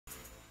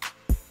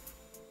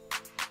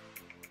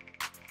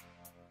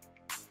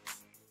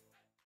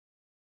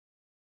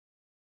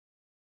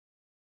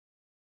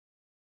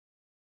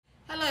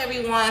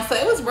everyone. So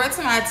it was brought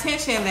to my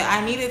attention that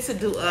I needed to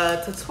do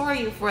a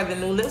tutorial for the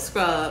new lip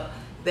scrub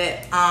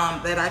that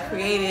I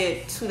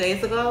created 2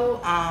 days ago,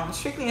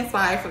 strictly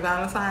inspired for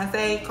Valentine's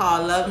Day,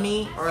 called Love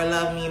Me or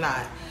Love Me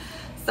Not.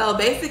 So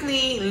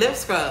basically, lip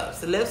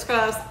scrubs. Lip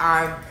scrubs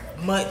are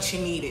much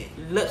needed.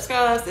 Lip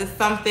scrubs is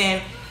something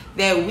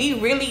that we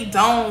really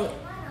don't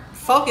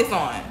focus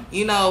on.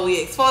 You know,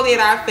 we exfoliate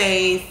our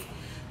face,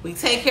 we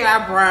take care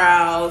of our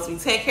brows, we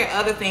take care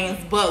of other things,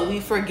 but we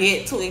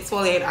forget to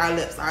exfoliate our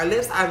lips. Our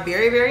lips are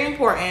very, very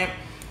important.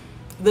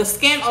 The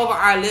skin over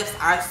our lips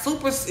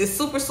is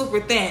super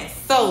thin,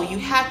 so you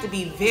have to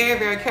be very,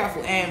 very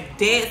careful, and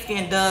dead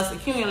skin does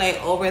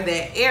accumulate over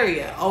that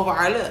area, over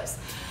our lips.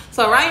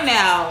 So right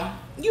now,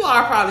 you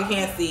all probably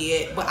can't see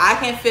it, but I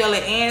can feel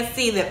it and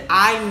see that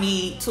I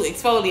need to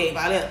exfoliate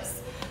my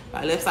lips.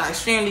 My lips are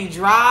extremely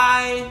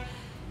dry,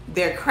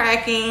 they're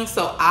cracking,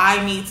 so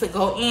I need to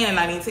go in and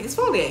I need to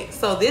exfoliate.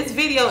 So this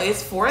video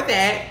is for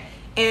that,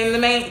 and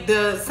in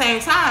the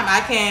same time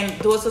I can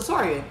do a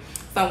tutorial.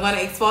 So I'm going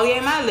to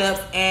exfoliate my lips,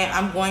 and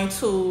I'm going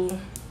to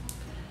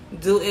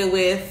do it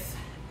with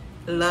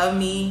Love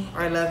Me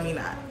or Love Me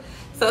Not.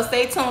 So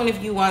stay tuned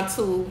if you want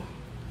to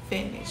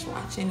finish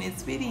watching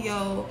this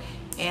video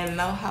and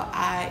know how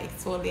I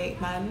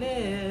exfoliate my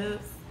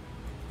lips.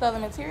 So the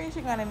materials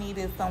you're going to need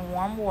is some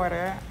warm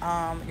water,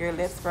 your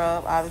lip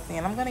scrub, obviously,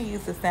 and I'm going to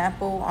use the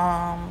sample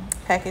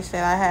package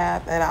that I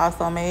have that I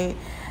also made,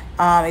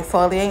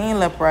 exfoliating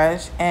lip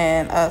brush,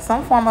 and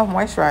some form of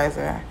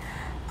moisturizer.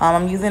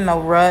 I'm using the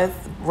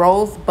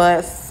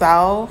Rosebud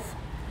Salve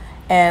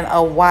and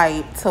a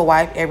wipe to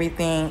wipe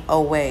everything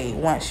away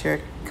once you're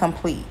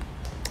complete.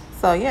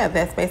 So yeah,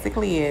 that's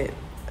basically it.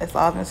 That's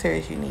all the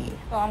materials you need.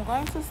 So I'm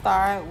going to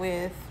start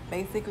with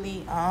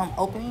basically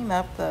opening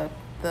up the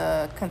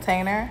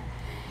container,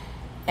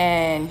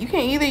 and you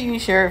can either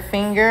use your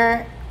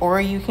finger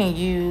or you can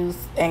use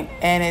an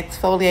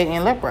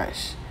exfoliating lip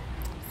brush.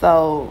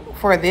 So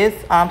for this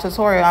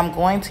tutorial, I'm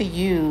going to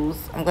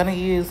use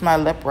my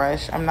lip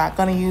brush. I'm not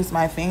going to use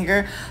my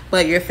finger,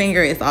 but your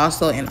finger is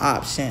also an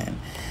option.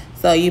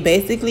 So you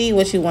basically,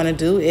 what you want to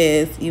do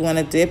is you want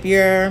to dip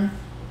your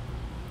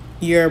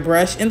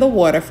brush in the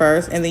water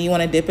first, and then you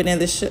want to dip it in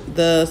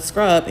the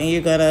scrub, and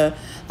you're going to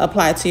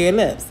apply to your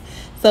lips.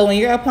 So when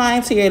you're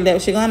applying to your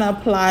lips, you're going to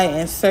apply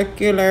in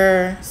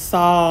circular,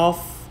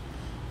 soft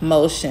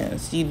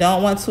motions. You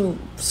don't want to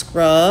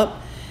scrub.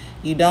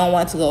 You don't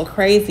want to go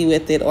crazy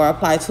with it or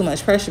apply too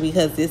much pressure,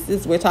 because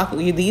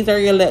these are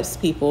your lips,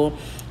 people.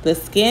 The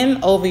skin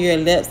over your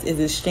lips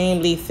is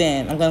extremely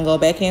thin. I'm going to go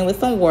back in with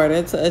some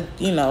water to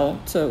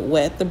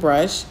wet the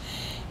brush.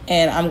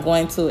 And I'm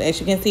going to, as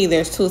you can see,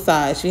 there's two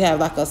sides. You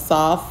have like a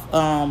soft,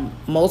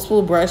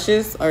 multiple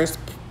brushes or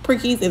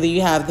prickies, and then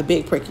you have the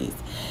big prickies.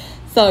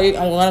 So I'm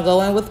going to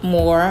go in with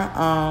more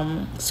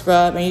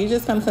scrub, and you're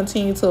just going to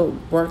continue to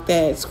work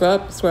that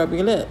scrub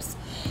your lips,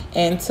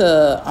 and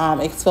to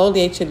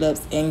exfoliate your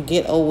lips and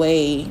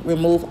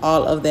remove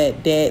all of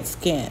that dead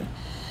skin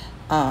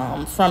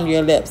from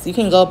your lips. You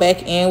can go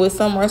back in with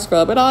some more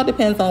scrub. It all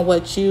depends on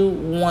what you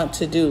want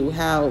to do,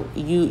 how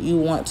you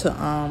want to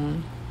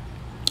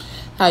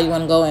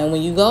go in.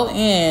 When you go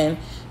in,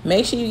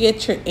 make sure you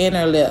get your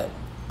inner lip.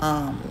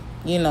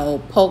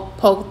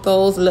 Poke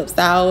those lips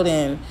out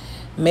and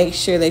make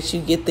sure that you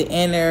get the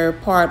inner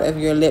part of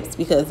your lips,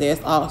 because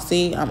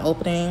I'm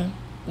opening.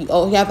 You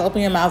have to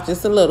open your mouth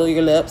just a little,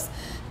 your lips,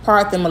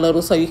 part them a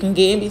little, so you can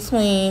get in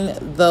between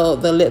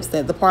the lips,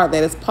 the part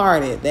that is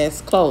parted,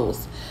 that's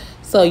closed,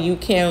 so you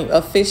can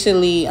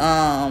officially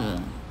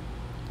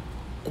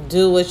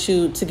do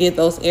to get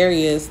those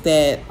areas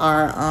that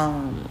are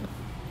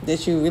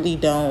that you really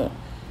don't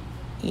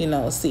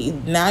see.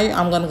 Now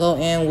I'm going to go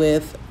in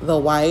with the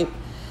wipe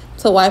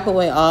to wipe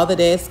away all the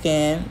dead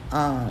skin.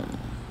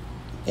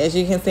 As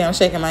you can see, I'm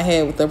shaking my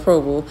head with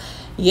approval.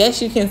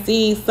 Yes, you can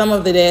see some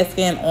of the dead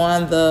skin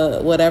on the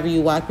whatever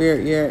you wipe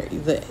remove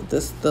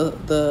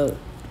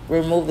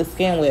the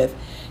skin with.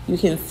 You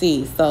can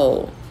see.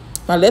 So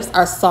my lips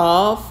are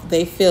soft.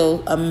 They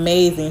feel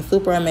amazing,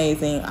 super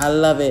amazing. I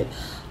love it.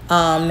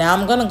 Now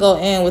I'm gonna go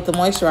in with the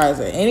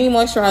moisturizer. Any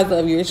moisturizer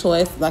of your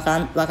choice. Like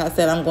I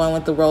said, I'm going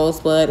with the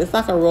Rosebud. It's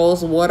like a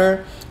rose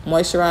water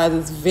moisturizer.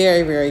 It's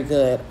very, very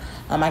good.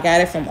 I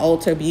got it from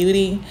Ulta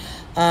Beauty.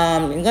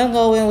 I'm gonna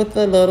go in with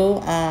the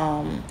little.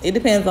 It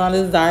depends on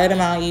the desired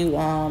amount you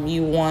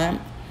want,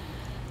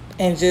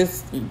 and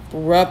just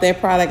rub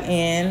that product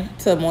in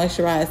to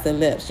moisturize the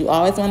lips. You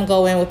always want to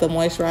go in with the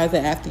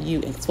moisturizer after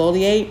you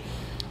exfoliate,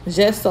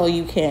 just so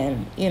you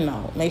can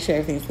make sure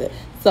everything's good.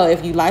 So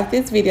if you like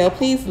this video,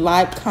 please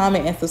like,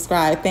 comment, and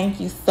subscribe.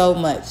 Thank you so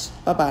much.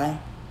 Bye bye.